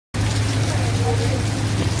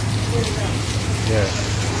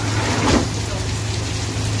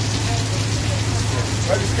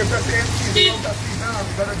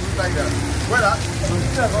better do it like that. Well, verse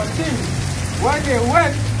 17. When they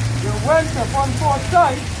went upon four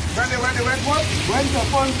sides. When they went what? Went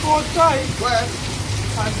upon four sides. Well.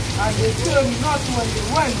 And they turned not when they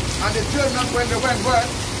went. And they turned not when they went, what?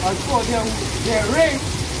 And for their rings,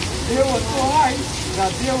 they were so high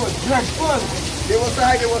that they were dreadful. They were so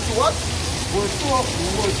high, they were so what? Were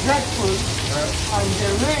dreadful. And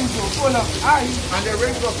their rings were full of ice. And their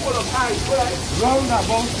rings were full of ice, right? Round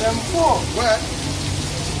about them four. Well.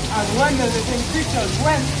 And when the living creatures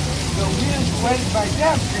went, the wheels went by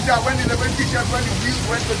them. When the living creatures went, the wheels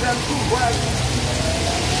went by them too, well.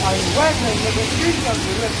 And when the living creatures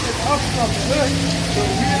were lifted up from the earth, the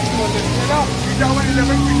wheels were lifted up. When the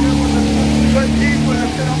living creatures were lifted up, the wheels were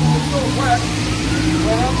lifted up from the earth, well.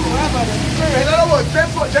 Wherever the Spirit. In other words, this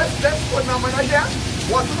phenomena here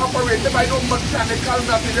wasn't operated by no mechanical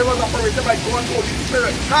nothing. It was operated by God's Holy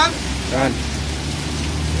Spirit. And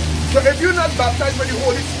so if you're not baptized by the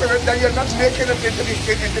Holy Spirit, then you're not making it into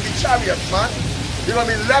the chariots, man. You're going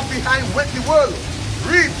to be left behind with the world.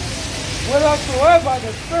 Read. Wheresoever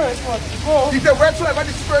the Spirit was to go. He said, wheresoever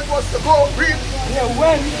the Spirit was to go. Read. They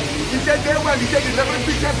went. He said, they went. He said, the 11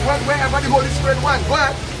 preachers went wherever the Holy Spirit went.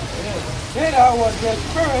 Where? Thither was the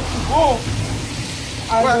Spirit to go.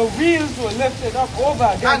 And the wheels were lifted up over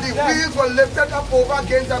against them. And the wheels were lifted up over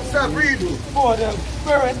against themselves. Read. For the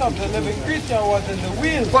Spirit of the living creature was in the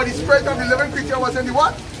wheels. For the Spirit of the living creature was in the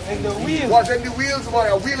what? In the wheels. Was in the wheels, boy.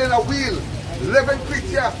 A wheel in a wheel. Living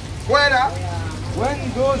creature. Where? When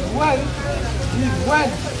those went, he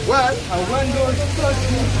went. Well. And when those stood,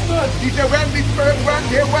 he stood. He said, when the Spirit went,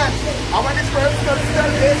 they went. And when the Spirit stood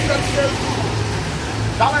still, they stood still.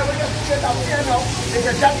 That's why when you sit up here now, if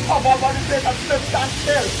you just cover over the place and still stand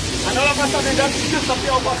still. And all of a sudden, just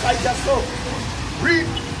disappear over side just so. Read.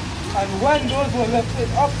 And when those were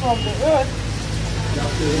lifted up from the earth,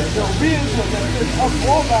 the wheels were lifted up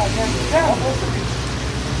over against them.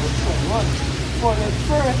 For the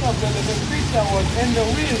Spirit of the living creature was in the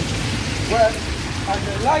wheels. Well, and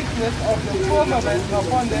the likeness of the firmament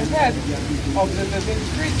upon the head of the living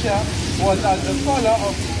creature was as the color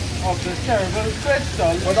of the cherubim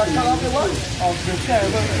crystal. Was that color of the what? Of the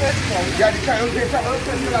cherubim crystal. Yeah, the cherubim crystal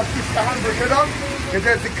that Sister Han break it down. It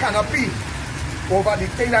is the canopy over the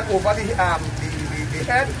thing that over the head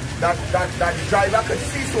that the driver could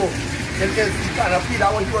see. So it is the canopy that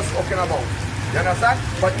what he was talking about. You understand?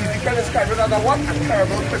 But Ezekiel described it as a what? A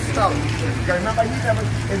cherubim crystal. You remember he never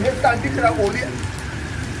in his time he could have only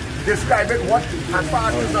described it what as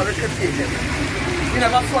far as his knowledge could take it. He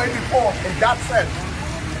never saw it before in that sense.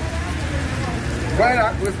 Why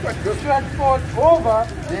not? Stretch forth over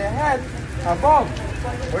their head above.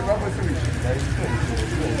 What was the reach?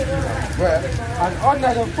 Where? And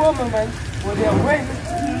under the firmament with their wings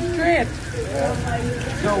straight.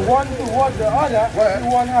 The one toward the other, the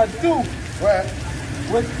one had two. Where?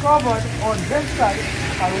 Which covered on this side,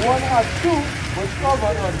 and one had two which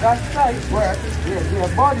covered on that side. Where? Their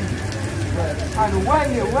bodies. And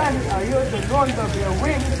when they went, I heard the noise of their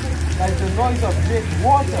wings like the noise of great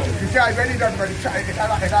water. You see, I really don't really try. It had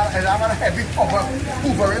a heavy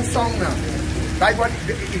hovering song now. Like what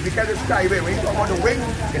Ezekiel described it, when you talk about the wing,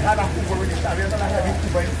 it had a hovering sound. It had a heavy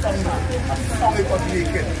hovering song now. A song it was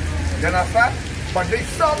making. You understand? But this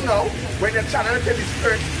song now, when you're channeling to the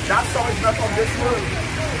Spirit, that song is not of this world.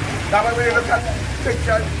 That's why when you look at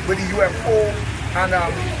pictures with the UFO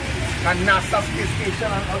and NASA space station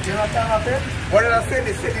and you know what I'm saying? What did I say?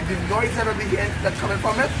 They said the noise that of the end that's coming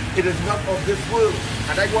from it, it is not of this world.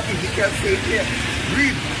 And that's what Ezekiel said here.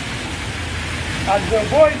 Read. As the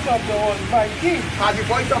voice of the Almighty. As the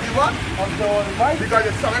voice of the what? Of the Almighty. Because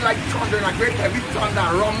it sounded like thunder, a great heavy thunder,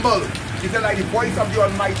 rumble. He said like the voice of the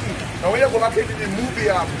Almighty. Now when you go back into the movie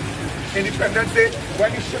Independence Day, when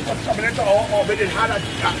the ship was coming into our orbit, it had a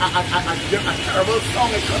terrible song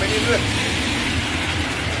coming in with it.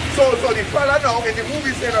 So the fella now in the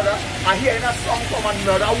movie saying that I hearing a song from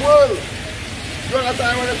another world. You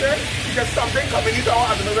understand what I'm saying? Because something coming into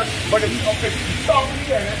our atmosphere, but the song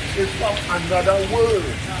here is from another world.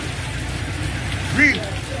 Read.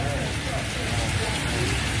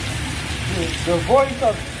 The voice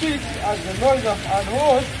of speech as the noise of an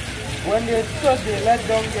horse. When they stood, they let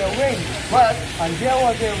down their wings. What? And there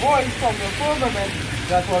was a voice from the firmament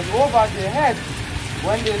that was over their heads.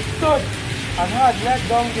 When they stood and had let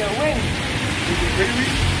down their wings.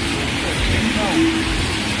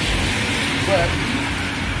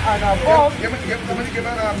 And above. Give me Ezekiel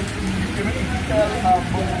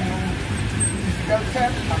 10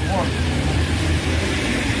 and 1.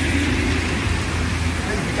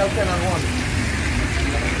 Ezekiel 10 and 1.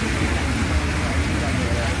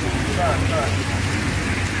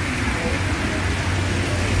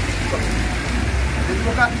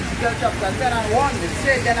 Look at Ezekiel chapter 10 and 1. It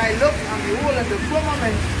said, Then I looked, and behold, in the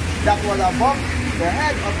firmament that was above the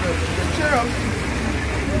head of the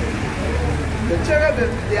cherubim,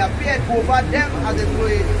 they appeared over them as it were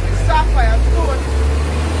a sapphire stone.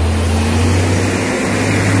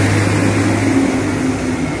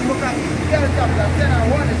 Look at Ezekiel chapter 10 and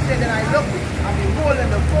 1. It said, Then I looked, and behold, in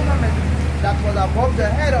the firmament that was above the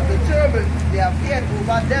head of the cherubim, they appeared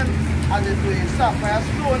over them as it were a sapphire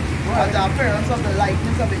stone, as the appearance of the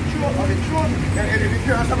likeness of a throne. And the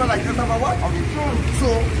appearance of the likeness of a what? Of a throne.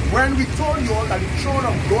 So when we told you all that the throne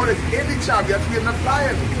of God is in the chariot, we are not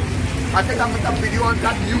lying. I think I put a video on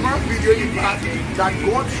that numerous video in the past that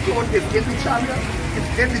God's throne is in the chariot.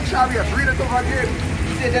 It's in the chariot. Read it over again.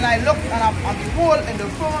 He said, Then I looked, and behold, in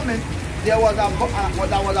the firmament there was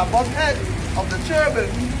above head of the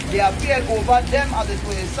cherubim, they appeared over them as it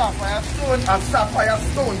were a sapphire stone. A sapphire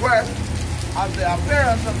stone, where? As the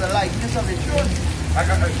appearance of the likeness of a throne.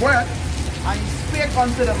 Where? And he spake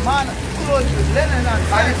unto the man clothed with linen, and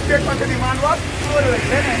he spake unto the man what? Clothed with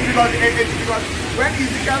linen. Because when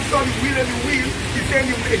Ezekiel saw the wheel and the wheel, he said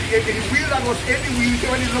the wheel that was in the wheel,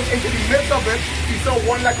 when he looked into the midst of it, he saw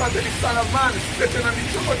one like unto the Son of Man sitting on the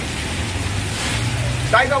throne.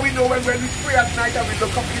 That's how we know when we pray at night and we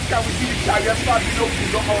look up in the sky, we see the chariot start, we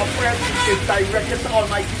know our prayer is directed to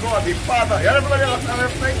Almighty God, the Father. Everybody understand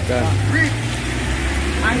everything? Yeah. Read.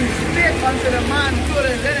 And he spake unto the man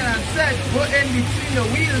clothed in linen and said, Go in between the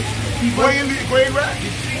wheels. Go in where?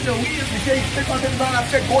 Between the wheels. He said, he spake unto the man and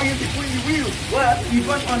said, Go in between the wheels. Well,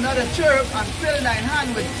 even under the cherub, and fill thine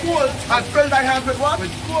hand with coals. And fill thy hand with what?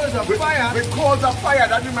 With coals of fire. With coals of fire.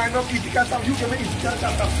 That reminds me of Ezekiel. You give me Ezekiel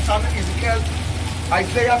chapter 7, Ezekiel.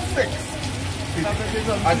 Isaiah 6.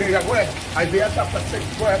 Isaiah where? Isaiah chapter 6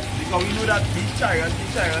 where? Because we know that these chariots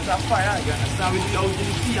are fire. You understand? We see out in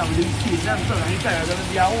the sea and we didn't see them. So the chariots are going to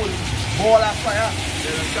be a whole ball of fire. You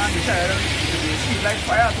understand? The chariots they see like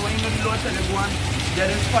fire. So when you know the Lord said they go and get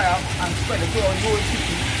this fire and spread it throughout the whole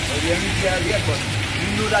city. But we haven't seen it yet. But we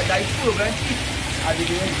know that that is fervent heat. As they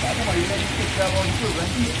didn't talk about it, they speak about fervent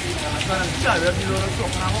heat. And so the chariots is what we're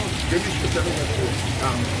talking about. Give me scripture.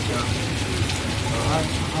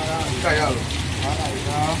 Kyle.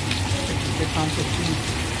 They can't see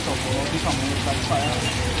so becoming like fire.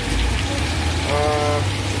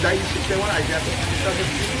 That is the one I get.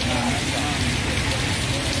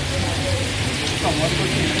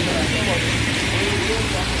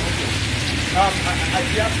 I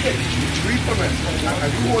just said, read from it. I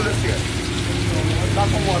do hold this here. Not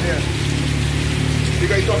from one here.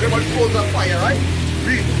 Because you're talking about coals of fire, right?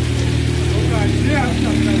 Read. Isaiah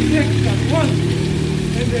chapter 6 and 1.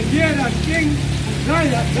 In the year that King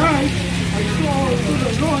Uzziah died, I saw also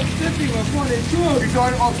the Lord sitting upon a throne. He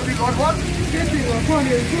saw also the Lord what? Sitting upon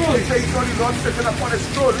a throne. He said he saw the Lord sitting upon his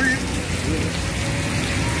throne. Read.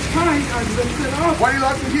 High and lifted up. What the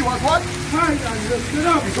Lord said he was what? High and lifted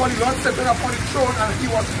up. He saw the Lord sitting upon his throne and he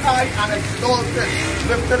was high and exalted.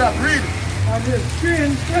 Lifted up. Read. And his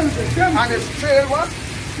train filled the temple. And his train what?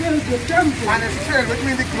 Filled the temple. And his train, which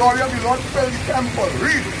means the glory of the Lord filled the temple.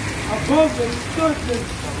 Read. Above it stood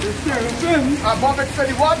the seraphim. Above it said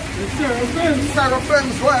what? The seraphim.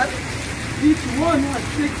 Seraphims what? Each one had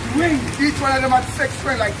 6 wings. Each one of them had 6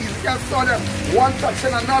 wings, like Ezekiel saw them, one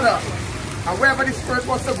touching another. And wherever the Spirit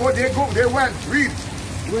was to go, they went. Read.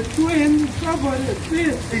 With twain he covered his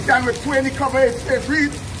face. He said with twain he covered his face.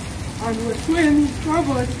 Read. And with twain he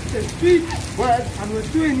covered his feet. What? And with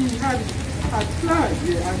twain he had fly.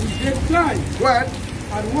 Yeah, and he did fly. What?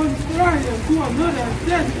 And one cried unto another and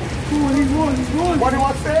said, Holy, holy, holy. What do you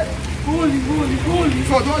want to say? Holy, holy, holy.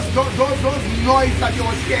 So those noise that you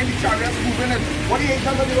were hearing the chariots moving, and what do you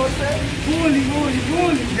angels of the Lord say? Holy, holy,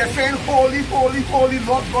 holy. They're saying holy, holy, holy,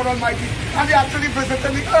 Lord God Almighty. And they actually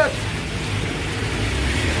visiting the earth.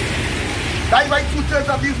 That's why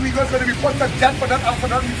 2/3 of these leaders are going to be put to death for that and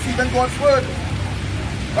for not receiving God's word.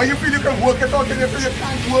 Or you feel you can work it out and you feel you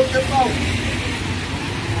can't work it out.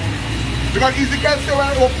 Because Ezekiel said when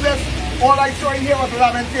I opened this, all I saw in here was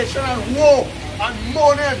lamentation and woe and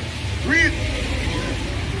moaning. Read.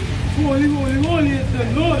 Holy, holy, holy is the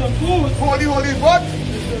Lord of hosts. Holy, holy what?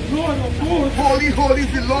 Is the Lord of hosts. Holy, holy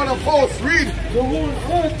is the Lord of hosts. Read. The whole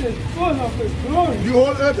earth is full of his glory. The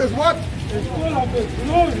whole earth is what? Is full of his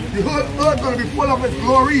glory. The whole earth is going to be full of his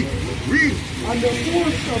glory. Read. And the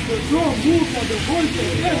host of the throne moved at the voice of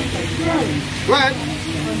him and cried. When?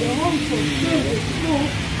 And the house was filled with smoke.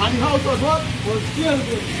 And the house was what? Was filled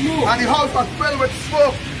with smoke. And the house was filled with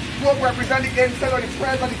smoke. Smoke representing the inside of the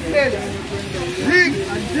prayers of the saints. Read.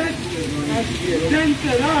 And then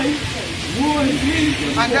said I, woe is me.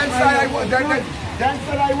 And then Then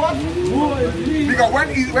said I what? Who is me? Because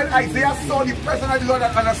when Isaiah saw the presence of the Lord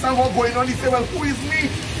and understand what's going on, he said, well, who is me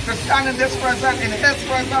to stand in this presence, in his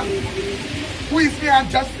presence? Who is me and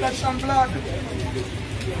just flesh and blood?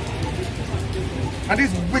 And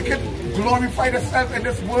this wicked glorify themselves in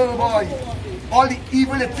this world, boy. All the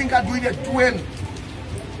evil they think are doing, they're doing.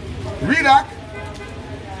 Read that.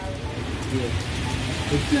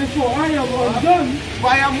 It says, for I am undone.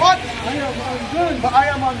 But I am what? I am undone. But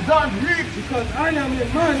I am undone. Read. Because I am a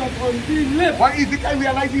man of unclean lips. What Ezekiel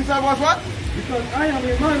realized himself was what? Because I am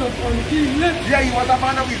a man of unclean lips. Yeah, he was a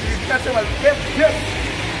man of his well,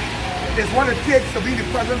 this is what it takes to be in the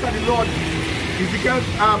presence of the Lord. Ezekiel,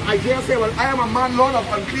 Isaiah said, well, I am a man, Lord, of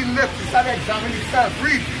unclean lips. He started examining himself.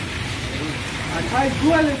 Read. And I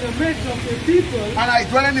dwell in the midst of the people. And I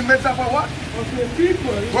dwell in the midst of a what? Of the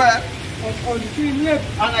people. Where? Of unclean lips.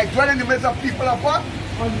 And I dwell in the midst of people of what?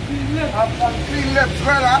 Unclean lips. Of unclean lips.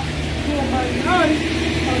 Where that? For my eyes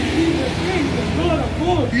have seen the King, the Lord of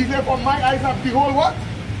hosts. He said, for my eyes have behold what?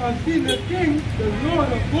 Have seen the King, the Lord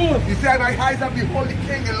of hosts. He said, my eyes have behold the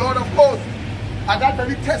King, the Lord of hosts. And that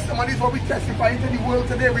very testimony is what we testify into the world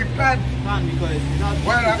today. Repent. Man, because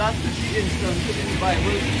that's the instance in the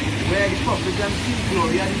Bible where the prophets and see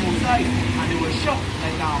glory and the Most High, and they were shocked,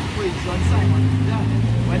 like for his son Simon. Yeah.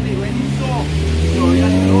 When he saw the glory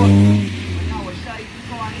and the Lord, when I was shy to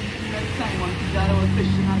go and let Simon Peter was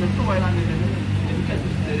fishing on the soil and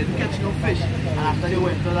they didn't catch no fish. And after they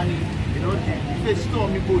went out and the fish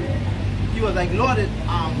stormy boat, he was like, Lord,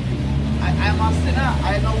 I am a sinner.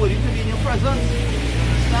 I am not worthy to be in your presence. You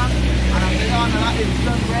understand? And I'm saying another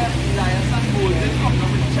instance where Elias and Moses come down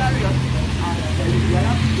with chariots. And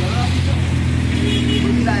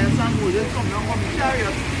Elias and Moses come down from the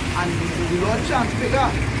chariot. And the Lord transfigure.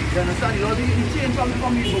 You understand? The Lord he changed from the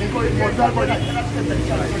because it's mortal body.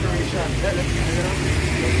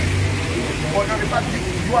 Oh, no, in fact,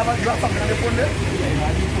 you have something on the phone there?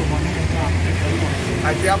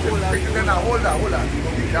 I say, hold on.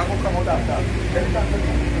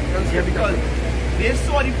 Yeah, because they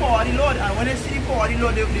saw the power of the Lord, and when they see the power of the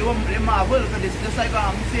Lord, they marvel. Because it's just like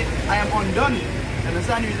say, I am undone.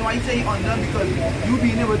 Understand the reason why he say he undone? Because you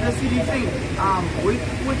being able to see the thing.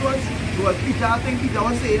 It was Peter. I think Peter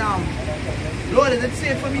was saying, Lord, is it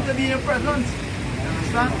safe for me to be in your presence? You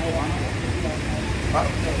understand?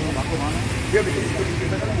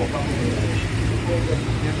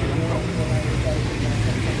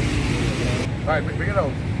 Alright, bring it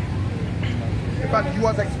out. In fact, you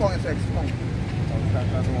was expound, it's expound.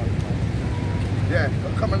 Yeah,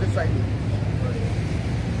 come on this side.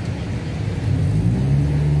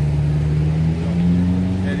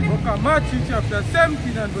 Yeah, the book of Matthew chapter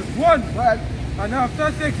 17 and verse 1. Well, and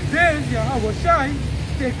after 6 days, Yahweh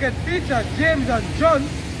taketh Peter, James, and John,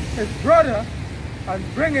 his brother, and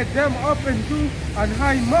bringeth them up into an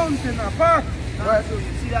high mountain apart. Right. So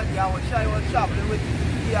you see that Yahweh was traveling with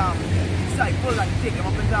the disciples and take them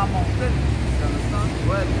up into a mountain. You understand?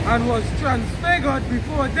 Well. And was transfigured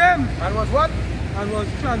before them. And was what? And was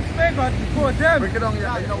transfigured before them. Break it down here.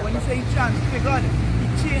 Yeah, when you say transfigured, he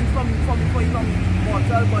changed from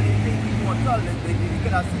mortal body to immortal. You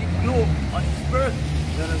can see the glow on his spirit.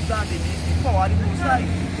 You understand? The power of the Most High.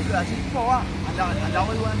 You can see the power. And that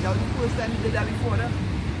was the first time he did that before them.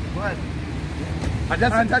 Go ahead. And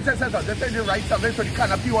that's the right something so the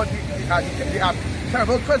canopy was the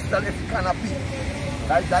terrible crystal is the canopy.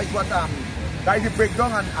 That is what that is the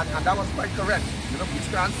breakdown and that was quite correct. You know, you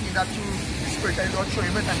can't see that through the spiritual Lord show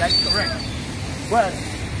him it and that is correct. Well,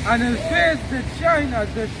 and his face did shine as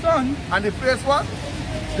the sun. And the face what?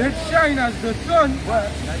 Did shine as the sun. Well,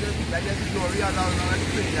 that is the glory and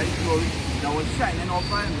that is glory that was shining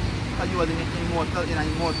over him because he was in an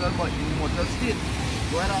immortal state.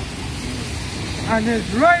 Go ahead on. And his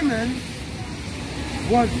raiment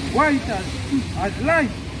was white as light.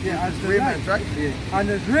 Yeah, as the raiment, light. Right? Yeah. And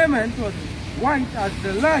his raiment was white as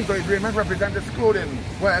the light. So his raiment represents his clothing.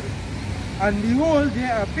 Well, and behold,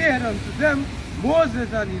 there appeared unto them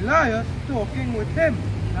Moses and Elias talking with him.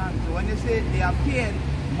 So when they say they appeared,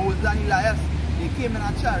 Moses and Elias, they came in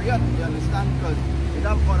a chariot, you understand? Because it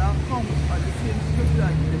have other accounts of the same scripture,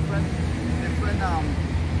 different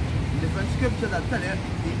scriptures that tell you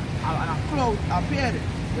and a cloud appeared.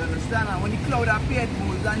 You understand? And when the cloud appeared,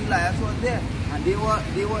 Moses and Elias was there, and they were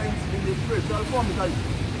in the spiritual form because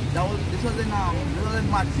this was in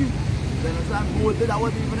Matthew. You understand? Moses, that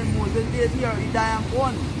wasn't even in Moses' days here. He died and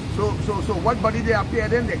gone. So what body they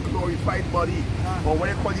appeared in? The glorified body, or what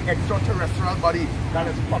they call the extraterrestrial body that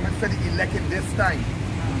is promised to the elect in this time.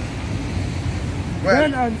 Well,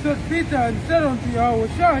 then answered Peter and said unto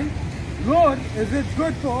Yahweh, Lord, is it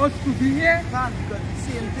good for us to be here? Man, because the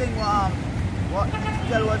same thing what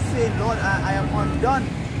Ezekiel was saying, Lord, I am undone.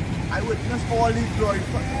 I witness all His glory,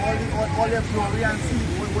 all your glory, and see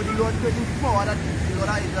what the Lord could do for that the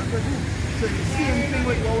Lord Israel could do. So the same thing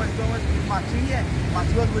with what was Matthew here.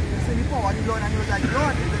 Matthew was witnessing the power of the Lord, and he was like,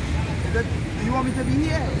 Lord, do you want me to be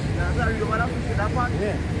here? That's how you want to say that part.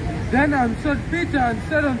 Yeah. Then answered Peter and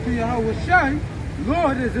said unto Yahushua,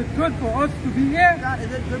 Lord, is it good for us to be here? God,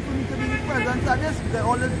 is it good for me to be in the presence of this? Because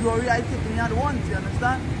all the glory I take in at once, you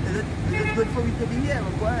understand? Is it good for me to be here?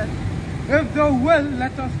 Well, go ahead. If thou wilt,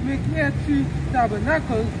 let us make here 3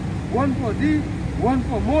 tabernacles, one for thee, one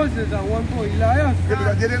for Moses, and one for Elias.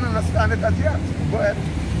 Because they didn't understand it as yet. Go ahead.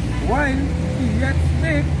 While he yet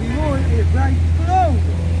spake, behold, a bright cloud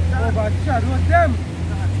overshadowed them.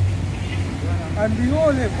 And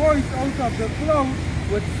behold, a voice out of the cloud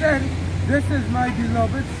which said, This is my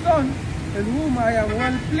beloved Son, in whom I am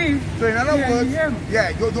well pleased. So in other words,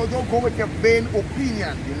 yeah, don't go with your vain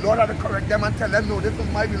opinion. The Lord had to correct them and tell them, no, this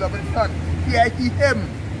is my beloved Son. Hear ye him.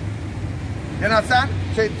 You understand?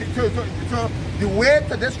 So the way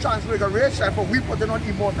to this transfiguration for we putting on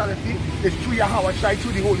immortality is through Yahweh,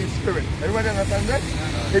 through the Holy Spirit. Everybody understand that?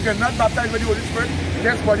 If you're not baptized with the Holy Spirit,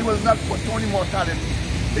 this body will not put on immortality.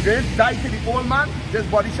 If you die to the old man, this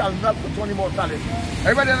body shall not put on immortality.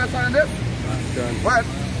 Everybody understand this? What?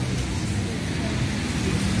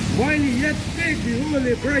 While he yet spake, behold,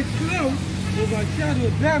 a bright cloud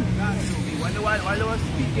overshadowed them. While I was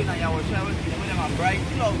speaking, and I was speaking with them, a bright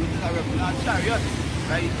cloud, which is a representative chariot.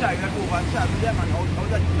 Right? The chariot overshadowed them, and out of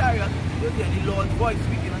the chariot, you hear the Lord's voice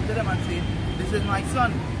speaking unto them and saying, This is my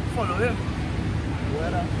Son, follow him.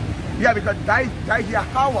 Yeah, because that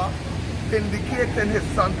Yahweh vindicating his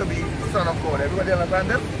Son to be Son of God. Everybody understand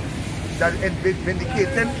this? That it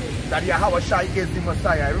vindicating that Yahweh is the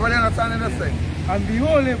Messiah. Everybody understand this thing? And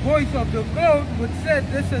behold, a voice of the cloud which said,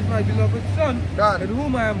 This is my beloved Son, in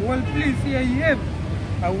whom I am well pleased, hear ye him.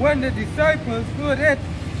 And when the disciples heard it,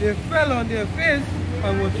 they fell on their face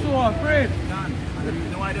and were so afraid. And the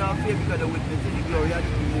reason why they are afraid, because they witnessing the glory of the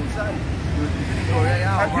Most High.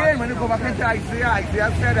 Again, when you go back into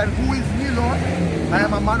Isaiah said, And who is me, Lord? I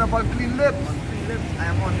am a man of unclean lips. I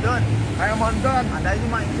am undone. I am undone. And that is the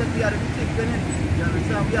mindset we are to be taken in. You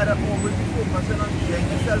understand? We are to always be focusing on getting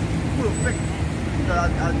yourself perfect. Because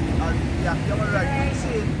as the Academy rightly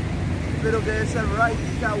said, if you don't get yourself right,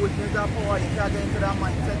 you can't witness that power, you can't get into that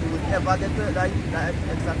mindset, you will never get to that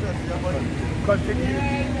exact body. Continue.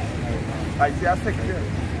 Isaiah 6 here.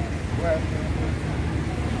 Well.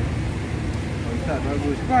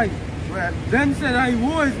 Verse 5. Well. Then said I,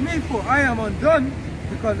 Woe is me, for I am undone,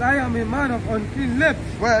 because I am a man of unclean lips.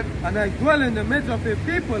 Well. And I dwell in the midst of a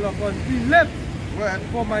people of unclean lips. Well.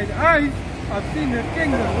 For mine eyes have seen the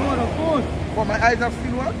King, the Lord of hosts. For my eyes have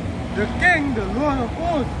seen what? The King, the Lord of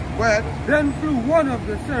hosts. Well. Then flew one of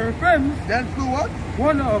the seraphims. Then flew what?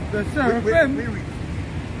 One of the seraphims.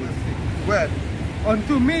 Well.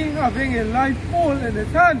 Unto me, having a live pole in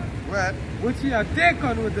his hand. Well. Which he had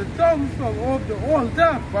taken with the tongues from off the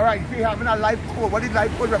altar. Alright, if you having a live pole, what did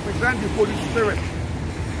live pole represent? The Holy Spirit.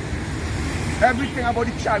 Everything about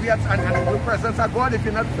the chariots and the presence of God, if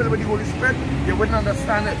you're not filled with the Holy Spirit, you wouldn't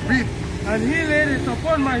understand it. Read. And he laid it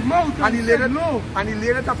upon my mouth and he laid said, it, Lo. And he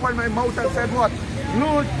laid it upon my mouth and said what?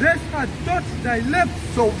 Lord, this had touched thy lips.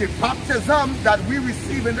 So the baptism that we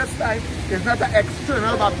receive in this time is not an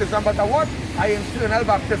external baptism, but a what? An internal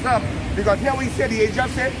baptism. Because here we say, the angel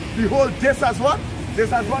said, behold, this as what?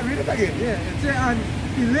 This as what? Read it again. Yeah, it said, and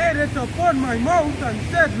he laid it upon my mouth and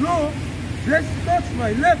said, Lo, this touched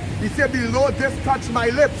my lips. He said, below this touched my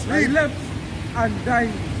lips. Read. Thy lips and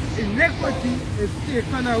thy iniquity is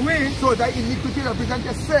taken away. So thy iniquity represents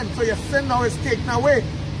your sin. So your sin now is taken away.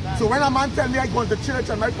 So when a man tell me I go to church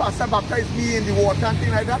and my pastor baptized me in the water and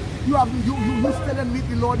things like that, you still didn't meet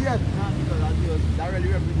the Lord yet. That really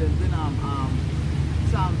represents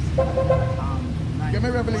Psalms 9. Give me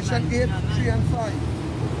Revelation 8, 3 and 5.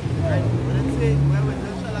 Right? When it says, where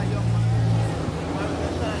shall a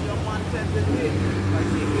young man tend his way? By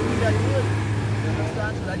seeking that word. You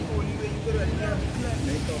understand? So that's the only way you could really get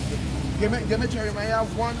it. Give me Jeremiah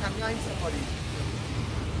 1 and 9, somebody.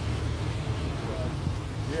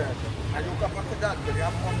 Yeah. And you come back to that, but you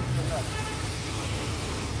have one to that.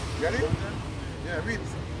 Get it? Yeah, read.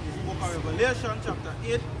 It's the book of Revelation, chapter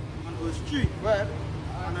 8 and verse 3. Well.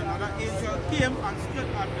 And another angel came and stood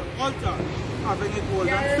at the altar, having a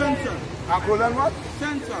golden censer. A golden what?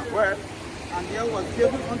 Censer. Well. And there was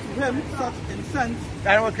given unto him such incense.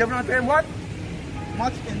 And it was given unto him what?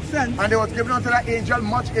 Much incense. And there was given unto that angel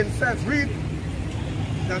much incense. Read.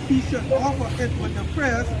 That he should offer it with the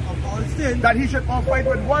prayers of all saints. That he should offer it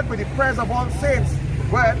with what? With the prayers of all saints.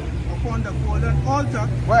 Well. upon the golden altar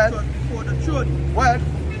What? before the throne. What?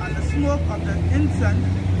 And the smoke of the incense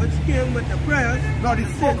which came with the prayers. No, the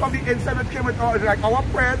smoke of the incense that came with our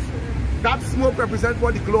prayers, that smoke represents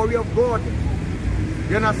what? The glory of God.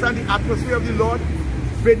 You understand? The atmosphere of the Lord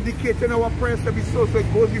vindicating our prayers to be so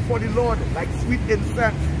it goes before the Lord like sweet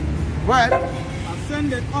incense. Well,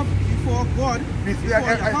 ascended up before God, before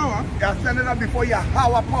Yahweh. Ascended up before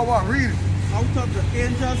Yahweh power, real. Out of the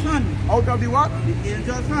angel's hand. Out of the what? The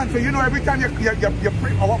angel's hand. So you know every time you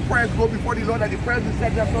pray, our prayers go before the Lord, and the prayers we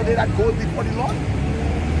said yesterday that goes before the Lord.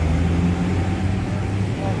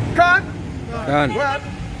 Can? Well,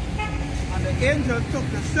 and the angel took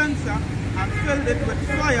the censer and filled it with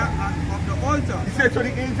fire of the altar. He said, so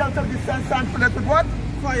the angel took the censer and filled it with what?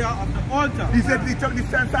 Fire of the altar. He said he took the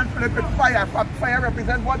censer and filled it with fire. Fire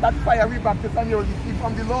represents what? That fiery baptism you receive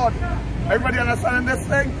from the Lord. Everybody understand this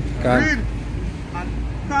thing? Read. And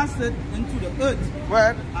cast it into the earth.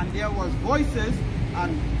 Well, and there was voices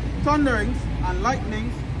and thunderings and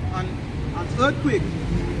lightnings and earthquakes.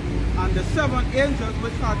 And the 7 angels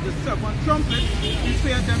which had the 7 trumpets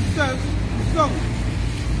prepared themselves to song.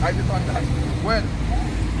 I just want that. Well.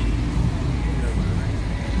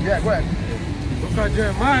 Yeah, go ahead. Book of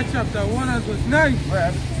Jeremiah chapter 1 and verse 9.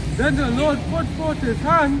 Well. Then the Lord put forth his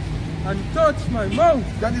hand and touched my mouth.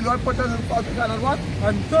 Then the Lord put his hand on what?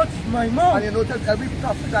 And touched my mouth. And you notice every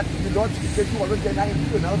prophet that the Lord speaks to always get an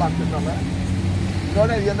internal baptism, right? You know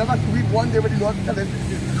that you never read one day when the Lord tells him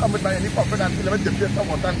come by any prophet and say, let me dip some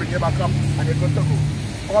water and bring it back up and they're going to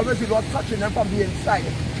go. Always the Lord touching them from the inside,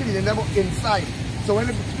 killing them inside. So when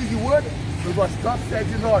they speak the word, because God says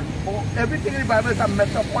the Lord, everything in the Bible is a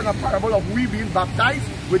metaphor and a parable of we being baptized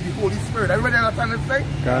with the Holy Spirit. Everybody understand this thing?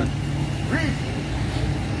 God. Read.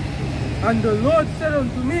 And the Lord said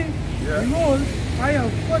unto me, behold, I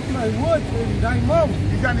have put my words in thy mouth.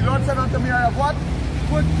 And the Lord said unto me, I have what?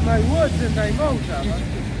 Put my words in thy mouth.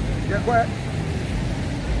 Yeah, go ahead.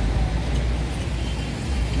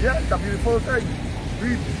 Yeah, it's a beautiful thing.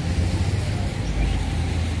 Read.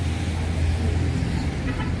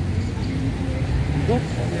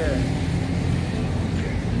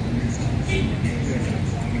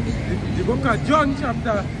 The book of John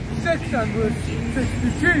chapter 6 and verse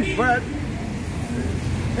 63. But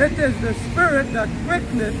it is the spirit that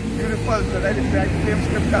quickeneth. Beautiful, so that is the same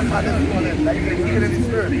scripture had it on it, like the wicked in the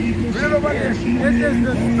spirit. Read over there. It is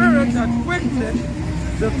the spirit that quickeneth,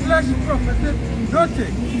 the flesh profiteth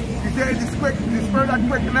nothing. He said the spirit that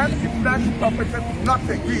quickeneth, the flesh profiteth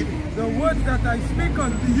nothing. Read. The words that I speak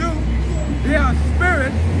unto you, they are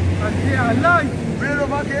spirit and they are life. Read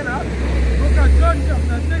over again, huh? Look at John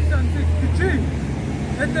chapter 6 and 63.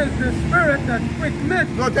 It is the spirit that quickeneth.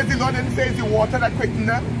 Notice the Lord didn't say it's the water that quickened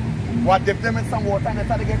them. What, dip them in some water and they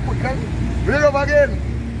start to get quickened? Read over again.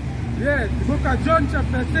 Yes, the book of John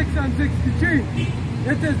chapter 6 and 63.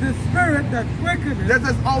 It is the spirit that quickeneth. This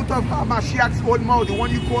is out of Hamashiach's own mouth, the one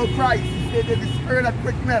you call Christ. He said it is the spirit that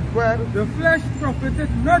quickeneth. Well, the flesh profited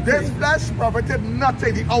nothing. This flesh profited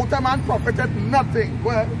nothing. The outer man profited nothing.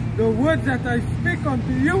 Well, the words that I speak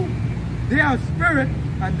unto you, they are spirit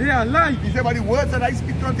and they are life. He said, but the words that I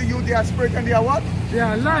speak unto you, they are spirit and they are what? They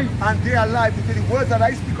are life. And they are life. He said, the words that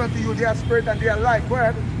I speak unto you, they are spirit and they are life. Go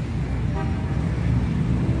ahead.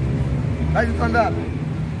 Write it on that.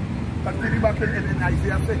 Continue back in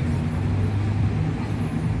Isaiah 6.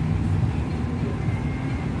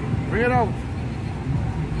 Bring it out.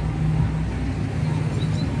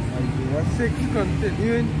 Isaiah 6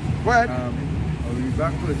 continuing. Go ahead. I'll read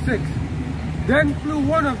back to 6. Then flew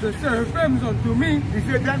one of the seraphims unto me. He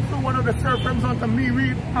said, then flew one of the seraphims unto me,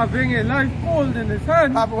 read. Having a live coal in his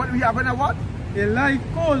hand. What we having a what? A live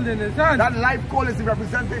coal in his hand. That live coal is the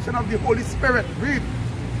representation of the Holy Spirit. Read.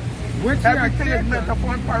 Which everything is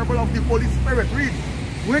metaphor and parable of the Holy Spirit. Read.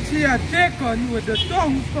 Which he had taken with the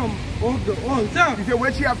tongues from off the altar. He said,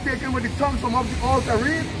 which he have taken with the tongues from off the altar.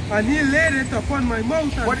 Read. And he laid it upon my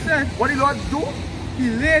mouth and said. What did the Lord do? He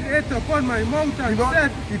laid it upon my mouth and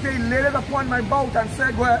said. He said, he laid it upon my mouth and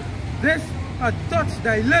said, well, this hath touched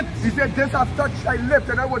thy lips. He said, this hath touched thy lips.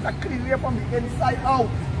 And that was a clean air from the inside out.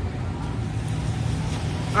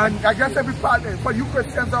 And I guess every part, for you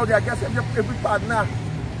Christians out there, I guess every partner,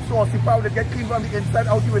 so if you probably get clean from the inside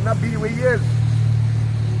out, you will not be the way he is.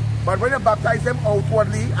 But when you baptize him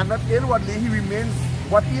outwardly and not inwardly, he remains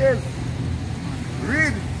what he is.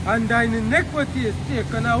 Read. And thine iniquity is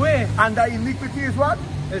taken away. And thy iniquity is what?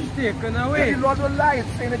 Is taken away. The Lord will lie. It's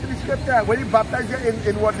saying it in the scripture. When you baptize you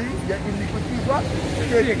inwardly, your iniquity is what?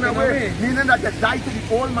 Taken away. Meaning that you die to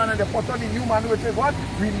the old man and you put on the new man, which is what?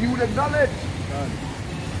 Renewed in knowledge.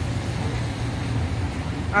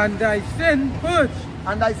 And thy sin purged.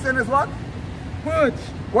 And thy sin is what? purged.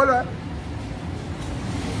 Hold on.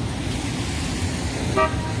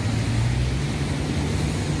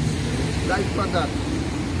 Right from that.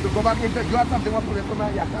 To go back into, you have something more for my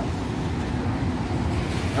yaka?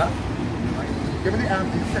 Huh? Give me the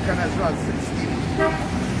second as well, 16.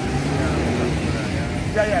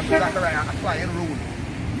 Yeah, Zachariah, a flying rule.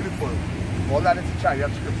 Beautiful. All that is a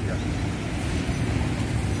chariot scripture.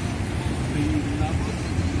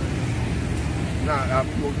 Nah,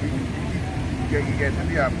 you get to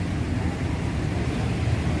the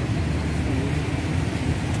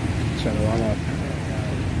channel one up.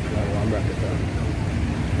 One bracket up.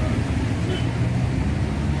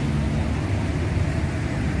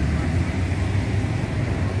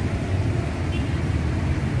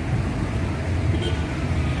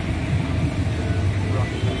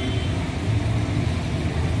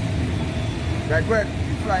 Right, go ahead.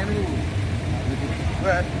 Flying rule. Go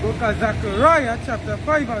ahead. Book of Zechariah chapter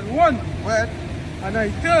 5 and 1. Go ahead. And I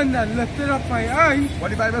turned and lifted up my eyes.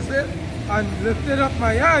 What the Bible say? And lifted up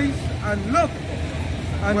my eyes and looked.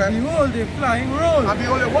 And Where? behold, a flying roll. And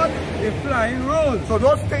behold, what? A flying roll. So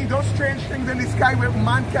those things, those strange things in the sky where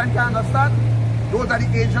man can't understand, those are the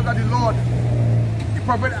angels of the Lord. The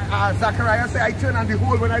prophet Zechariah said, I turn and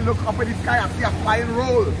behold, when I look up at the sky, I see a flying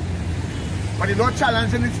roll. But the Lord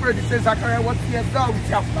challenged in the spirit, he says, Zechariah, what seest thou? We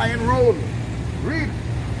see a flying roll. Read.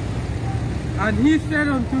 And he said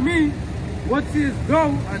unto me, what seest thou?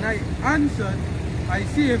 And I answered, I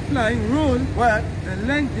see a flying roll. What? The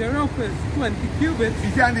length thereof is 20 cubits.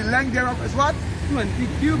 You see, and the length thereof is what? 20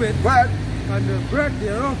 cubits. What? And the breadth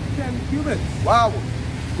thereof 10 cubits. Wow.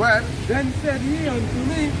 What? Then said he unto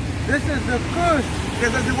me, this is the curse.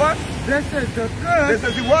 This is the what? This is the curse. This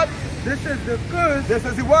is the what? This is the curse. This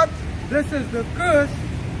is the what? This is the curse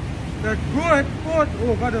that goeth forth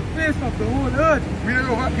over the face of the whole earth. Read it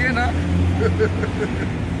over again, huh?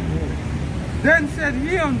 Then said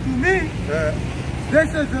he unto me,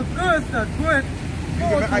 this is the curse that goeth forth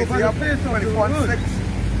over the face of the whole earth.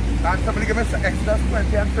 6. And somebody give me Exodus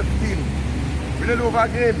 20 and 15. Read it over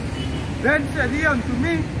again. Then said he unto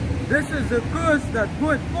me, this is the curse that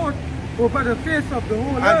goeth forth over the face of the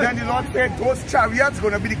whole earth. And then the Lord said, those chariots are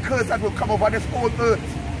going to be the curse that will come over this whole earth.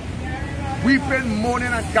 Weeping, moaning,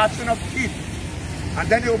 and gnashing of teeth. And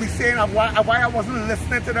then they will be saying, why I wasn't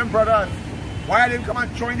listening to them, brothers. Why I didn't come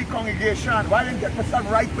and join the congregation. Why I didn't get myself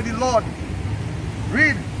right with the Lord.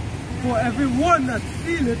 Read. For everyone that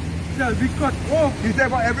stealeth shall be cut off. He said,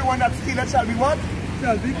 for everyone that stealeth shall be what?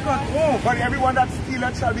 Shall be cut off. But everyone that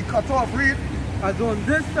stealeth shall be cut off. Read. As on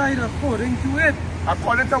this side according to it.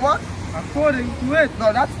 According to what? According to it.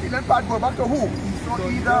 No, that stealing part go back to who? Esau,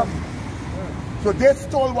 Edom. So they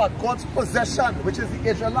stole what? God's possession, which is the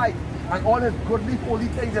Israelite. And all his goodly, holy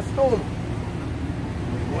things they stole.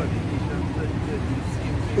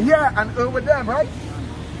 Yeah, and over them, right?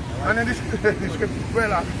 And then the scripture, well,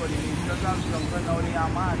 yeah,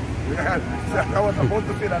 I was supposed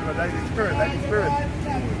to say that, but that is the spirit,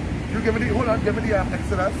 You give me the, hold on, give me the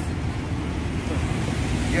Exodus.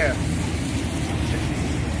 Yeah.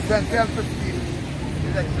 20 and 15.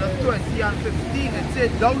 Exodus 20 and 15, it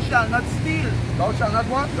says, thou shalt not steal. Thou shalt not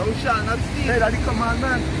what? Thou shalt not steal. Hey, that's the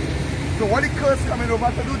commandment. So what the curse coming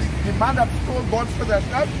over to do? The man that stole God's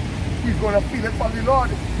possession, he's going to feel it from the Lord.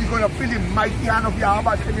 He's going to feel the mighty hand of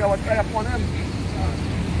Yahweh coming out upon him.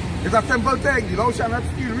 It's a simple thing. Thou shalt not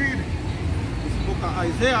steal. Read. This book of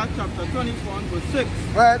Isaiah chapter 24 verse 6.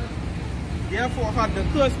 Right. Therefore had the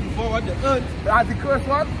curse devoured the earth. Has the curse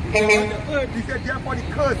what? Devoured the earth. He said therefore the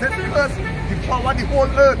curse, this curse devoured the whole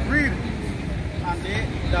earth. Read. And they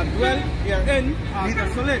that dwell herein are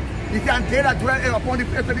desolate. He said they that dwell upon the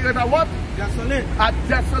face of the earth are what? Desolate. Are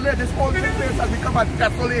desolate. This whole place has become a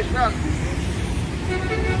desolation.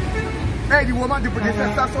 Hey, the woman, the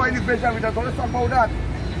sister saw in the vision, we just going to talk about that.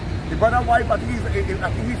 The brother wife, I think he's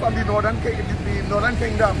from the northern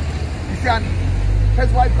kingdom. He said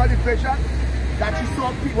his wife got the vision that she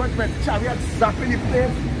saw people with chariots zapping the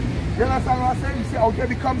place. You understand what I'm saying? He said, how they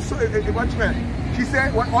become so watchmen. She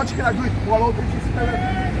said, what all she cannot do is fall out into spirit.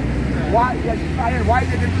 Why? Yeah, she's tired. Why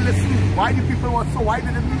they didn't listen? Why the people were so? Why they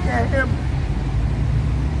didn't hear him?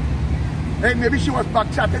 Hey, maybe she was back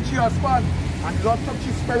chatting to her husband. And the Lord took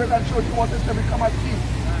his spirit and showed she wanted to become a king.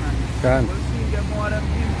 Can.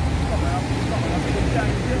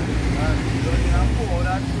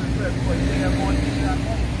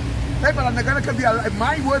 Hey, but I'm not going to be alive.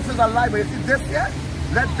 My words is a lie, but you see this here?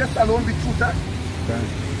 Let this alone be truth.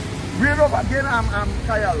 Read over again,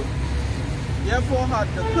 Kyle. Therefore had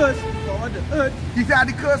the curse devoured the earth. He said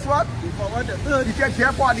the curse what? Devoured the earth. He said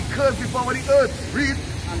therefore the curse before the earth. Read.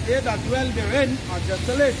 And they that dwell therein are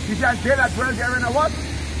desolate. He said they that dwell therein are what?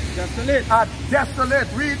 desolate. Are desolate.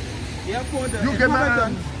 Read. Therefore the You give me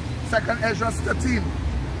inhabitants, 2nd Ezra 13.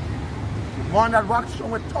 One that walks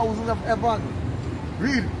strong with thousands of heaven.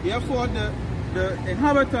 Read. therefore the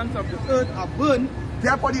inhabitants of the earth are burned.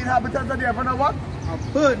 Therefore the inhabitants of the heaven are what? Are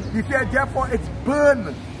burned. He said, therefore it's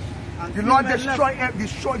burned. And The few Lord men destroy, left.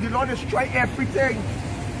 the Lord destroy everything.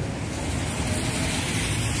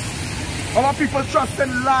 Our people trust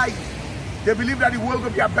in lies. They believe that the world will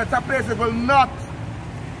be a better place. It will not.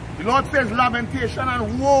 The Lord says lamentation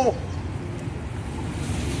and woe.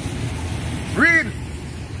 Read.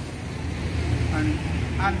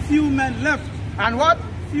 And few men left. And what?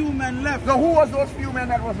 Few men left. So who was those few men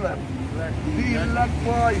that was left? The elect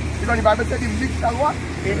boy. Because the Bible said the meek shall what?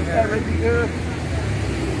 Inherit the earth.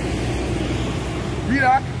 Read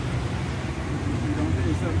that.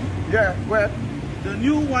 Yeah, where? The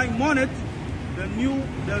new wine monet, the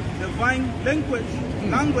divine language,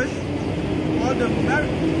 or the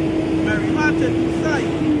merry-hearted sigh.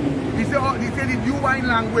 He said the new wine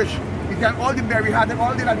language. He said all the merry-hearted,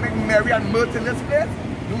 all they that make merry and mirth in this place,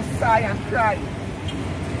 do sigh and cry.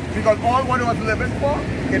 Because all what it was living for,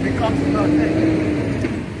 it becomes nothing.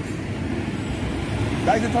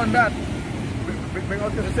 That is it on that. Bring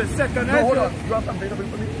out this. It's a 2nd No, hold Ezra. on. You have something to bring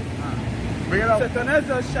for me? Bring it out. 2nd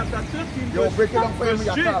Ezra chapter 13 Yo, break it down for me,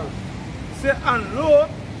 verse 3. Yakal. Say, and lo,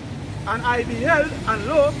 and I beheld, and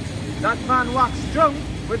lo, that man waxed drunk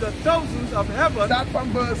with the thousands of heaven. Start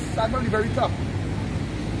from the very top.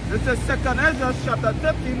 This is 2nd Ezra chapter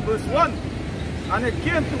 13 verse 1. And it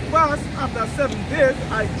came to pass after 7 days,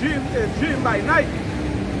 I dreamed a dream by night.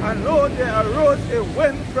 And lo, there arose a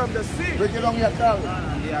wind from the sea. Break it down, Yakal.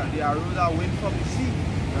 They arose a wind from the sea.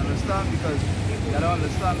 You understand? Because they don't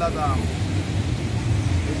understand that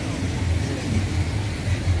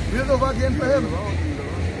Read it over again for him.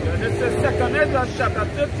 This is 2nd Ezra chapter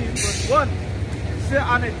 13 verse 1. Say,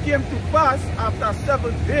 and it came to pass after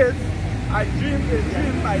 7 days, I dreamed a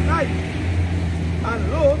dream by night.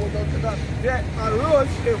 And lo, there arose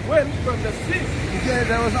a wind from the sea. He said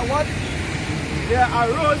there was a what? There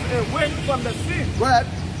arose a wind from the sea. What?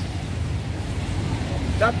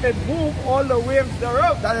 That it moved all the waves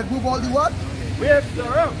thereof. That it move all the what? Waves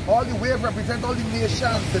thereof. All the waves represent all the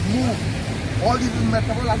nations that move. All these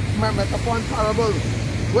metaphor and parables.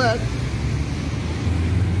 What?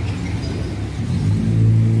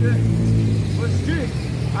 Verse 3.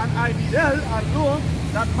 And I beheld and lo,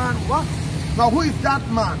 that man waxed. Now who is that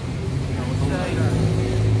man?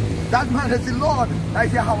 That man is the Lord. That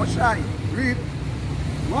is Yahushua. Read.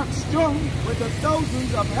 Waxed strong with the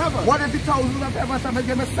thousands of heaven. What is the thousands of heaven? Somebody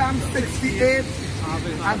give me Psalm 68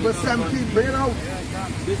 and verse 17. Bring it out.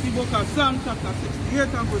 This is the book of Psalm chapter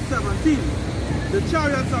 68 and verse 17. The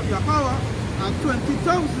chariots of Yahweh are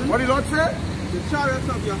 20,000. What did the Lord say? The chariots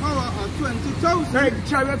of Yahweh are 20,000. Hey, the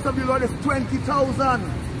chariots of the Lord is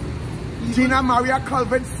 20,000. Gina Maria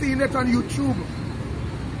Calvin seen it on YouTube.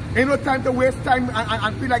 Ain't no time to waste time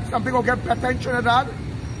and feel like something will get better in Trinidad.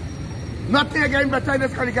 Nothing again better in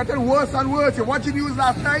this country, getting worse and worse. You watched the news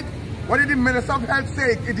last night? What did the Minister of Health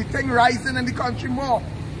say? Is the thing rising in the country more?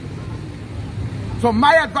 So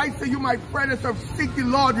my advice to you, my friend, is to seek the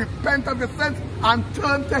Lord, repent of your sins, and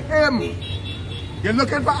turn to Him. You're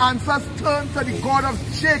looking for answers, turn to the God of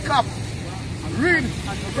Jacob. Read.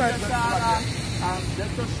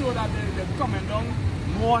 Just to show that they're coming down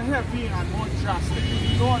more heavy and more drastic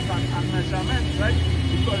in laws and measurements, right?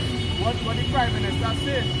 Because what the Prime Minister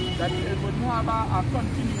said, that it wouldn't have a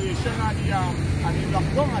continuation of the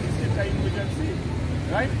lockdown at the state of emergency,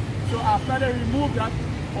 right? So after they remove that,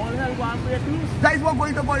 all hell will break loose. That is what's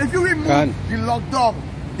going to happen. If you remove the lockdown,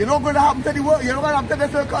 you know what's going to happen to the world, you know what's going to happen to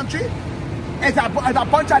this whole country? It's a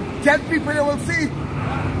bunch of dead people you will see.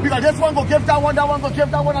 Because this one will give that one will give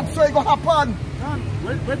that one, I'm sure it's going to happen.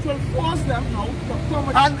 Which will force them now to come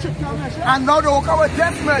with stricter measures. And now they will come with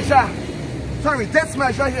this measure. Sorry, this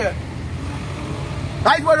measure here.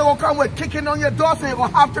 That's why they will come with kicking on your door saying you will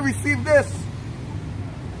have to receive this.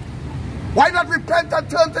 Why not repent and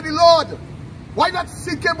turn to the Lord? Why not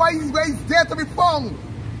seek Him where He's there to be found?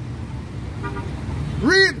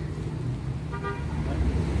 Read.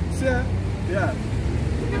 Say, yeah.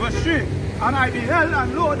 Verse 3. And I beheld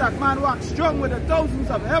and lo, that man waxed strong with the thousands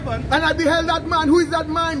of heaven. And I beheld that man. Who is that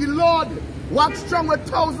man? The Lord. Waxed strong with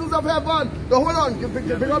thousands of heaven. So hold on.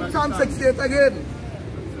 Pick up Psalm 68 again.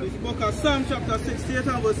 This book of Psalm chapter 68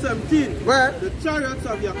 and verse 17. Where? The chariots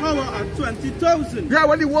of Yahweh are 20,000. Yeah,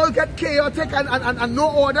 when the world get chaotic and no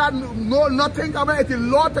order, no nothing, I mean, it's the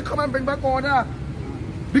Lord to come and bring back order.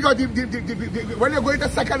 Because when you're going to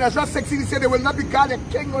 2nd Ezra 16, he said there will not be God, the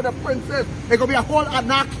king or the princess. There's going to be a whole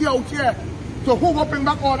anarchy out here. So who will bring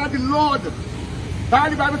back order? The Lord.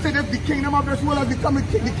 The Bible says that the kingdom of this world has become the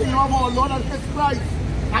kingdom of our Lord and his Christ,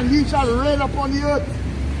 and he shall reign upon the earth.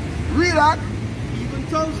 Read that. Even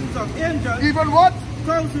thousands of angels. Even what?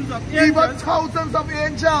 Thousands of angels. Even thousands of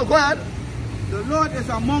angels. Go ahead. The Lord is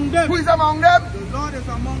among them. Who is among them? The Lord is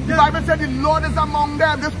among them. The Bible said the Lord is among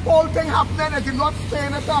them. This whole thing happening is the Lord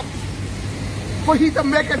staying it up for he to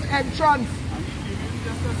make his entrance.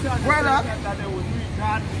 Well, that they would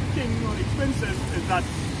regard the king, the princess, is that,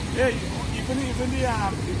 hey, even the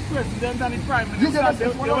president and the prime minister, you get they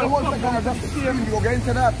will come down to the same, you get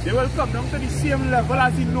into that. They will come down to the same level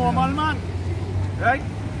as the normal man, right?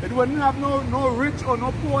 It wouldn't have no rich or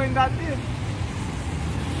no poor in that day.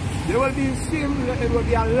 They will be the same, it will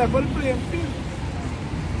be a level playing field.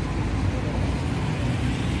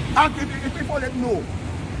 And if all you know,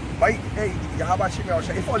 right, hey, you have a shimmer,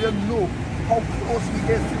 if all you know how close we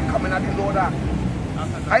is to coming at the Lord,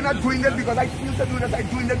 I'm not doing that because I feel to do that, I'm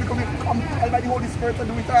doing that because we're compelled by the Holy Spirit to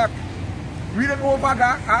do it. Read it over,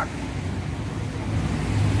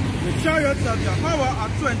 The chariots of Yahweh are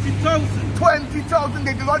 20,000. 20,000,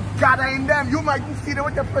 the Lord gather in them. You might see them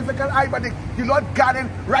with your physical eye, but the Lord gathering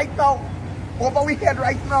right now, over we head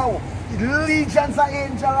right now. Legions of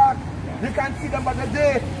angels. You can't see them, but they're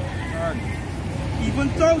there. Even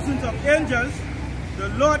thousands of angels, the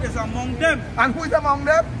Lord is among them. And who is among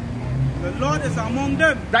them? The Lord is among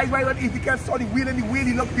them. That is why when Ezekiel saw the wheel and the wheel,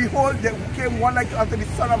 he looked, behold, there came one like unto the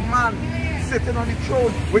Son of Man, sitting on the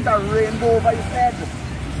throne with a rainbow over his head.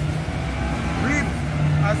 Read.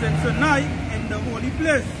 As in Sinai in the holy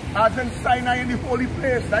place. As in Sinai in the holy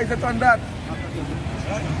place. That is it on that.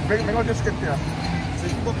 Bring out the scripture.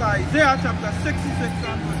 The book of Isaiah chapter 66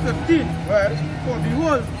 and verse 15. Well, for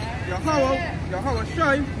behold, Yahweh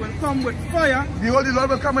Shai will come with fire. Behold, the Lord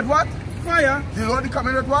will come with what? Fire. The Lord is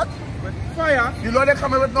coming with what? With fire. The Lord is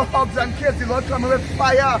coming with no hogs and kids. The Lord is coming with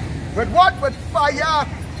fire. With what? With fire.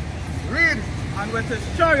 Read. And with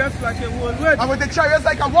his chariots like a whirlwind. And with the chariots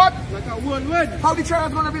like a what? Like a whirlwind. How the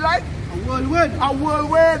chariots going to be like? A whirlwind. A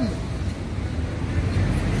whirlwind.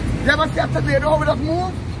 You ever see a tornado how it does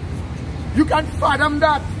move? You can't fathom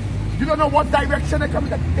that. You don't know what direction they come.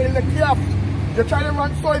 They'll let you up. You're trying to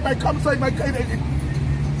run so it might come, so it might come.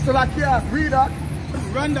 So like here, read that. To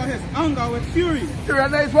render his anger with fury. To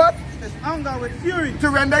render his what? His anger with fury. To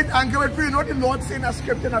render his anger with fury. You know what the Lord saying in that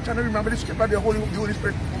scripture? I'm trying to remember the scripture the Holy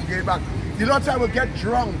Spirit gave back. The Lord said I will get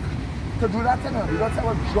drunk to do that, you know. The Lord said I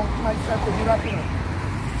will drunk myself to do that, you know.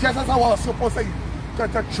 Just as I was supposed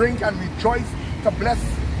to drink and rejoice to bless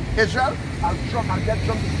Israel, I'll get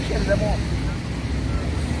drunk to kill them all.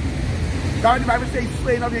 God, the Bible says,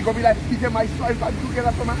 slain of you, go be like, Peter, my soul, if I do get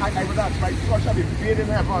up from I will ask, my soul shall be bathed in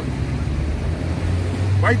heaven.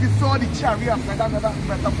 Right, you saw the chariots, and another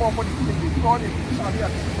metaphor for the king, you saw the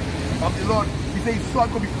chariots of the Lord. He said his soul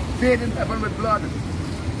could be bathed in heaven with blood.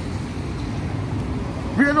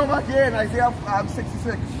 Read it over again, Isaiah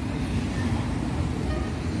 66.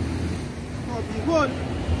 For behold,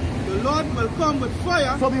 the Lord will come with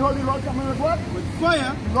fire. So behold, the Lord coming with what? With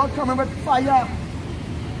fire. The Lord coming with fire.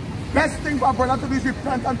 Best thing for a brother to do is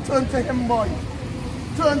repent and turn to him, boy.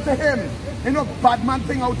 Turn to him. You know, bad man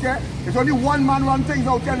thing out there. There's only one man run things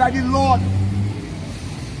out there, like the Lord.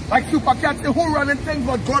 Like Super Cat say, who running things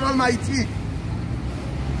but God Almighty?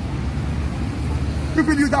 If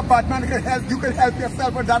you use a bad man, you can help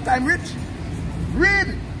yourself at that time, Rich. Read.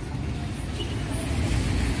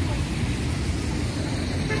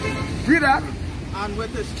 Read that. And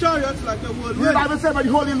with his chariots like a whirlwind. The Bible says, but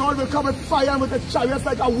the Holy Lord will come with fire and with his chariots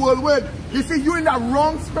like a whirlwind. You see, you in that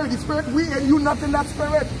wrong spirit. The spirit we and you not in that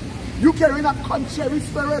spirit. You carrying that contrary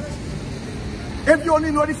spirit. If you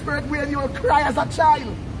only know the spirit we and you will cry as a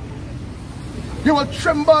child. You will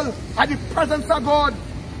tremble at the presence of God.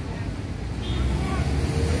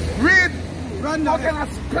 Read. How can our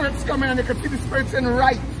spirits come in and you can see the spirits in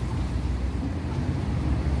right?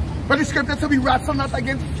 But the scripture says we wrestle not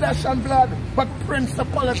against flesh and blood, but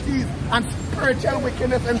principalities and spiritual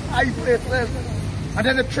wickedness in high places. And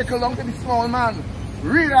then it trickle down to the small man.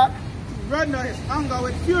 Read that. To render his anger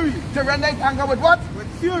with fury. To render his anger with what? With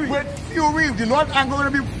fury. With fury. The Lord's anger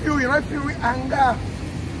will be fury. You know, fury, anger.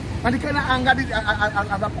 And the kind of anger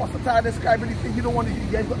as Apostle Paul described it, he said, you don't want to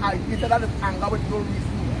get into eye. He said that is anger with no reason.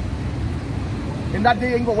 In that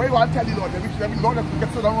day, you go, where you want to tell the Lord? Every Lord that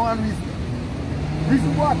gets so down and reason.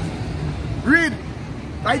 Reason what? Read.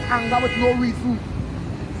 Right anger with no reason.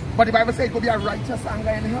 But the Bible says it could be a righteous anger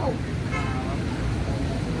anyhow.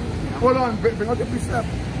 Hold on, bring out the precept.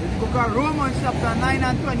 In the book of Romans chapter 9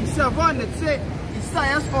 and 27, it says,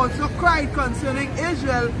 Isaiah also cried concerning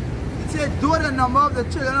Israel. It said, though the number of the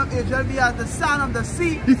children of Israel be as the sand of the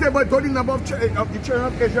sea. He said, but though the number of the children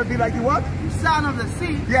of Israel be like the what? The sand of the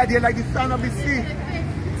sea. Yeah, they're like the sand of the sea.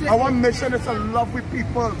 Our mission is to love with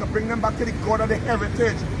people, to bring them back to the God of the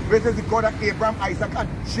heritage, which is the God of Abraham, Isaac, and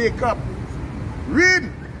Jacob.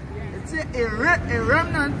 Read. It says, a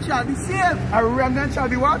remnant shall be saved. A remnant shall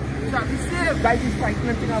be what? Shall be saved. That is the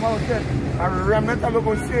frightening thing about it. A remnant shall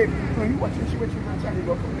be saved. So you watching she mentioned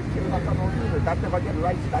go from the killing that that never get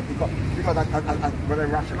right that because what a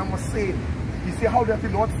rational must say. You see how does the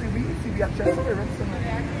Lord see we? See we are just spirits.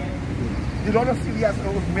 The Lord don't see we as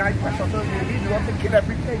my precious baby. The Lord can kill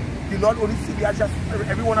everything. The Lord only see we as just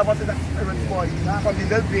every one of us is a spirit boy. From the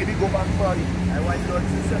little baby go back boy. I want the Lord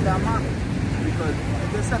to set that mark. Because if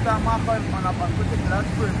they set that mark on a particular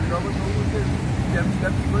spirit, the Lord will know who it is. Them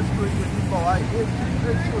people spirit will be for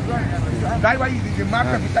that's why the mark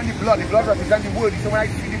represents the blood represents the word. So when I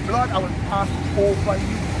see the blood, I will pass over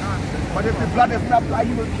you. But if the blood does not apply,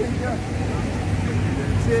 he will kill you.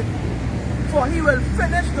 For he will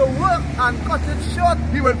finish the work and cut it short.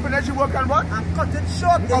 He will finish the work and what? And cut it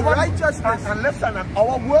short in righteousness. And listen, and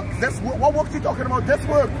our work, what work is he talking about? This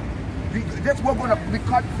work. This work going to be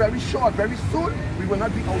cut very short, very soon. We will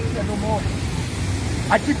not be out here no more.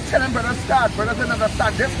 I keep telling brothers and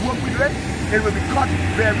understand this work we do, it will be cut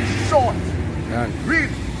very short. Yeah. Read.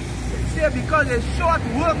 Say because a short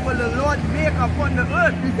work will the Lord make upon the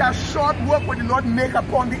earth. It's a short work will the Lord make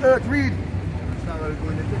upon the earth. Read.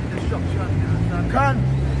 Can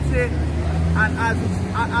say, and as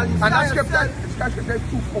that scripture is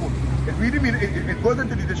twofold. It really means it goes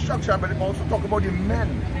into the destruction, but it also talks about the men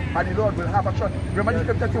and the Lord will have a church. Remember the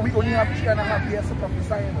scripture says we only have 3.5 years to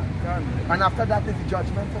prophesy, and after that is the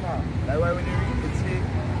judgment. That's why when you read it, say,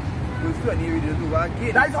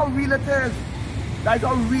 that's how real it is. That's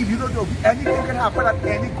how real. You don't know anything can happen at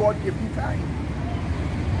any God-given time.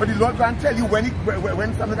 But the Lord can tell you when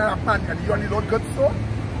something can happen, and you and the Lord good so.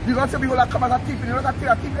 The Lord said, behold, I come as a thief. And you know that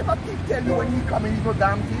a thief, if a thief tell you when he come in, he's no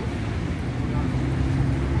damn thief.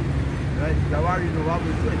 Right, that's why you know what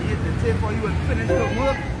we're doing. It says, for you will finish the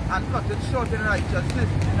work and cut it short in righteousness.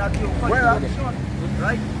 Not you cut it short.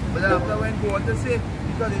 Right? But then after when go on to say,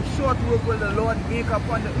 because a short work will the Lord make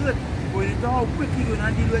upon the earth. Going into how quick he's going to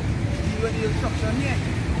deal with the destruction here.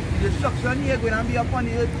 The destruction here going to be upon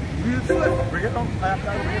the earth real soon. Bring it down.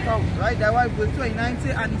 Bring it down. Right, that's why verse 29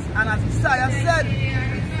 says, and as Isaiah said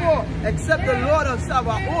before, except the Lord of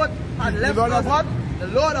Sabaoth had left us. What? The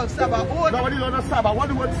Lord of Sabaoth. No, what the Lord of Sabaoth? What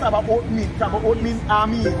the word Sabaoth means? Sabaoth means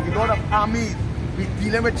armies. The Lord of armies. We're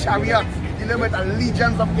dealing with chariots. We're dealing with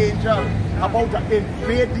legions of angels about to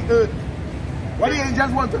invade the earth. What the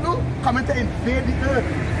angels want to do? Coming to invade the earth.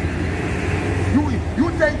 You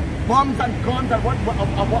think bombs and guns and what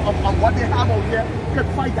they have out here could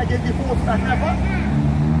fight against the host of heaven?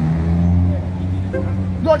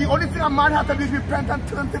 No, the only thing a man has to do is repent and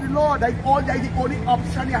turn to the Lord. That's the only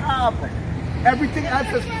option you have. Everything else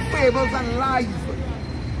is fables and lies.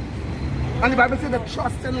 And the Bible says the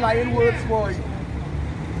trust in lying words, boy.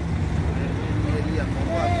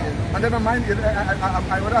 And then my mind run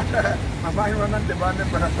on the band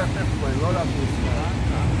for Lord of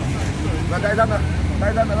but that's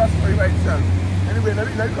another story by itself. Anyway, let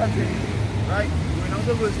me continue. Right? Going on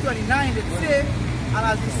to verse 29, it says, and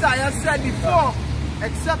as Isaiah said before,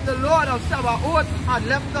 except the Lord of Sabaoth had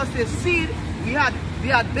left us a seed, we had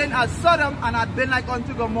been as Sodom and had been like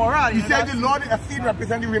unto Gomorrah. He said the Lord, a seed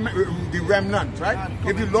represents the remnant, right?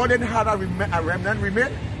 If the Lord didn't have a remnant remain,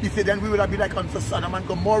 he said then we would have been like unto Sodom and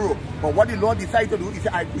Gomorrah. But what the Lord decided to do, he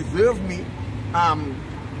said, I preserve me.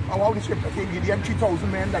 How the scripture says, Gideon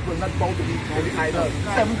 3,000 men that will not bow to the idol.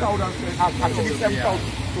 7,000, actually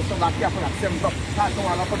 7,000. So Slovakia for that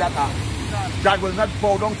 7,000. For that. That will not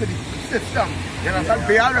bow down to the system. You understand?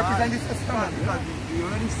 They are representing the system. You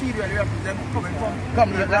already see where they represent coming from.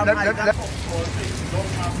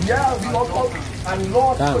 Yeah, we all out and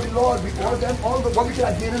Lord for the Lord. We all them all the what we should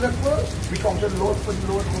have gained in that world. We come to the Lord for the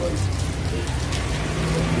Lord word.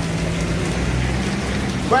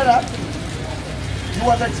 Brother, you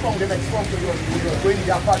was expounded to you going to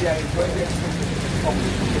your party and going there.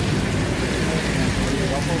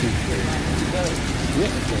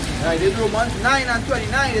 Right, in Romans 9 and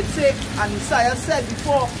 29 it says, and Isaiah said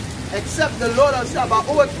before, except the Lord of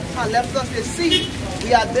Sabaoth had left us a seed,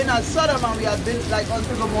 we had been as Sodom and we had been like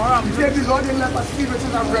unto Gomorrah. He said the Lord didn't let us see which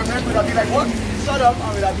is a remnant, we would have been like what? Sodom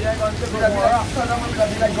and we would have been like unto Gomorrah. Sodom and we would have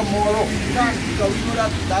been like Gomorrah. Because we know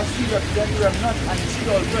that seed represents the remnant and the seed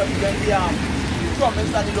also represents the promise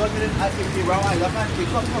that the Lord didn't have to give Abraham, Isaac and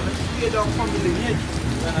Jacob promise to pay down from the lineage.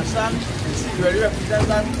 You understand? The seed really represents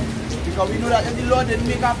that. The Because we know that if the Lord didn't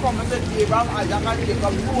make a promise with Abraham, Isaac, and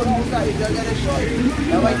Jacob, no one knows that Israel get destroyed.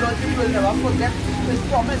 That's why Lord will never forget his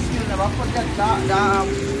promise. He'll never forget that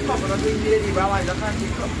covenant with Abraham, Isaac, and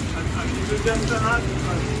Jacob. And you just add,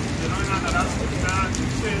 because you know, in another scripture,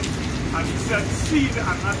 it says, and he said seed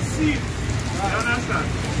and not seed. You understand?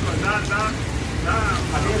 So that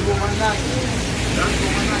And then Roman 9. That's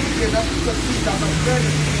Roman 9. He said that's the seed that was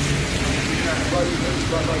burning.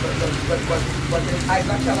 But then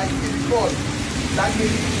Isaac shall I see the God. That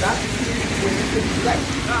means that seed is going to be light.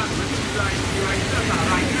 that which is like the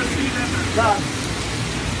righteous seed. God.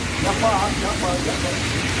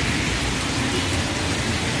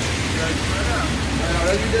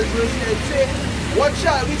 What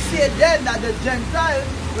shall we say then, that the Gentiles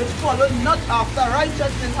which follow not after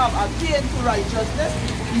righteousness have attained to righteousness?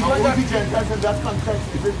 And all the Gentiles in that context,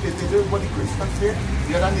 is it what the Christians say?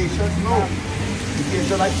 The other nations? No. The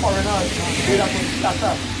Israelites foreigners, they that were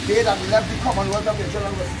scattered. They that left the commonwealth of Israel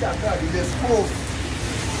and were scattered. They disposed.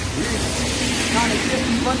 And it says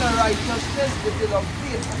even the righteousness, it is of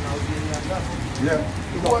faith. Yeah.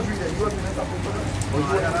 You go and read it. You go and read it.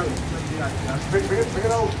 Bring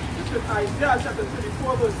it out. This is Isaiah chapter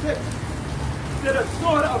 24 verse 6. Say the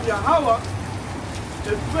sword of Yahweh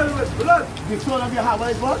is filled with blood. The sword of Yahweh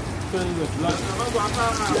is what? Filled with blood.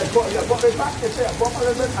 Yeah, go back. It's there. Go up a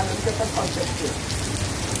little bit and then get some context here.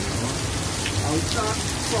 I will start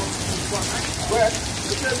from Where?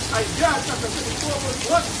 it says Isaiah chapter 24 verse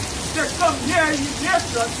 1. Say, come near ye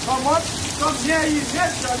nations. How much? Come near ye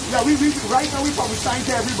nations. Yeah, we right now we probably sign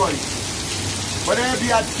to everybody. Whether it be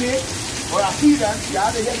a king or a heathen, you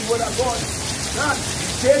have to hear the word of God. God.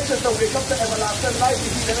 Faith is to wake up to everlasting life. The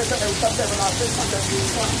heathen is to wake up to everlasting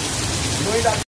condemnation. Knowing that